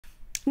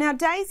Now,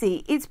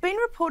 Daisy, it's been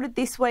reported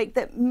this week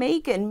that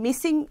Meghan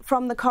missing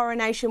from the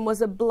coronation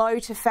was a blow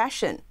to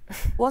fashion.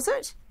 Was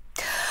it?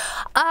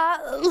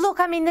 Look,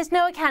 I mean, there's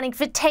no accounting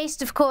for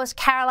taste, of course,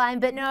 Caroline,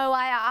 but no,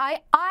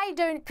 I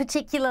don't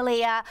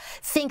particularly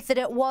think that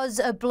it was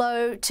a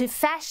blow to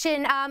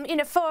fashion, you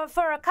know,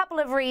 for a couple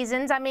of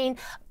reasons. I mean,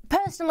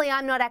 personally,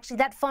 I'm not actually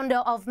that fond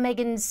of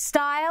Meghan's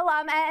style,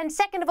 and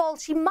second of all,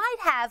 she might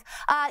have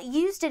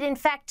used it, in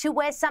fact, to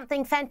wear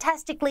something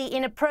fantastically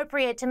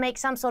inappropriate to make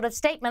some sort of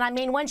statement. I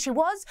mean, when she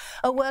was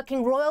a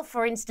working royal,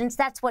 for instance,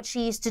 that's what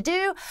she used to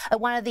do.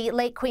 One of the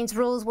late Queen's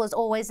rules was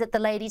always that the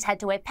ladies had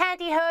to wear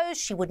pantyhose.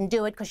 She wouldn't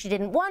do it because she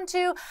didn't want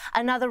to.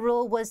 Another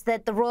rule was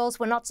that the royals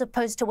were not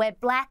supposed to wear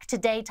black to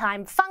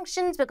daytime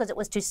functions because it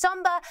was too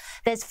somber.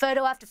 There's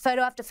photo after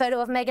photo after photo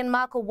of Meghan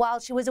Markle while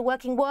she was a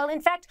working royal,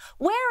 in fact,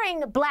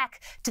 wearing black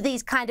to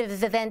these kind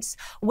of events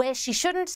where she shouldn't.